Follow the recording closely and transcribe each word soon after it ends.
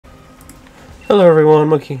Hello everyone,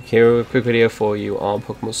 MonkeyKingHero, a quick video for you on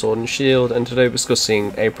Pokemon Sword and Shield, and today we're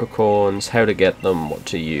discussing Apricorns, how to get them, what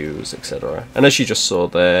to use, etc. And as you just saw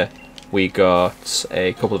there, we got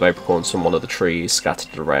a couple of Apricorns from one of the trees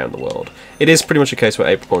scattered around the world. It is pretty much a case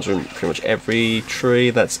where Apricorns are in pretty much every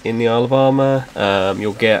tree that's in the Isle of Armor.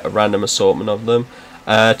 You'll get a random assortment of them.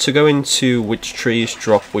 To go into which trees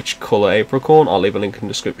drop which colour Apricorn, I'll leave a link in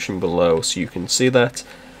the description below so you can see that.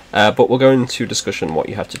 But we'll go into discussion what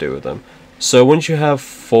you have to do with them. So once you have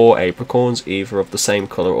 4 Apricorns, either of the same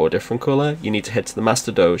colour or different colour, you need to head to the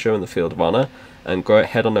Master Dojo in the Field of Honour and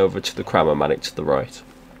head on over to the Cramomatic to the right.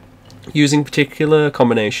 Using particular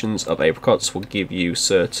combinations of apricots will give you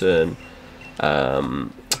certain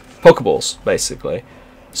Pokeballs, basically.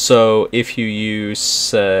 So if you use,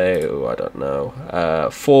 say, I don't know,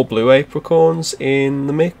 4 blue Apricorns in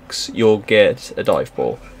the mix, you'll get a Dive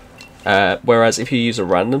Ball. Whereas if you use a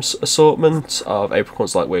random assortment of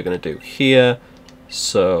Apricorns like we're going to do here,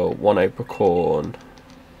 so 1 Apricorn,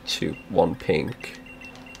 1 pink,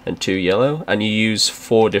 and 2 yellow, and you use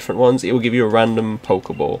 4 different ones, it will give you a random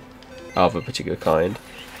Pokeball of a particular kind.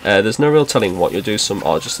 There's no real telling what you'll do, some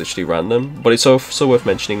are just literally random, but it's also worth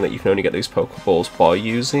mentioning that you can only get these Pokeballs by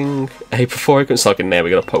using Apricorn. It's like in there we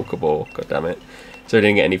got a Pokeball, god damn it. So we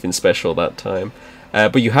didn't get anything special that time.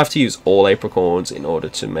 But you have to use all Apricorns in order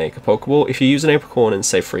to make a Pokeball. If you use an Apricorn and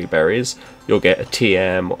say 3 berries, you'll get a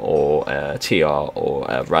TM or a TR or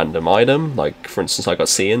a random item. Like for instance, I got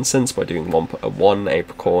Sea Incense by doing one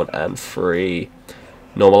Apricorn and 3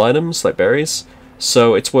 normal items like berries.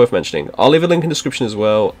 So it's worth mentioning. I'll leave a link in the description as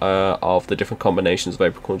well of the different combinations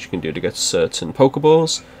of Apricorns you can do to get certain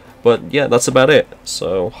Pokeballs. But yeah, that's about it.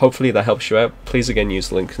 So hopefully that helps you out. Please again use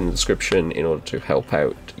the link in the description in order to help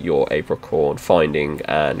out your Apricorn finding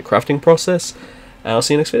and crafting process. And I'll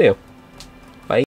see you next video.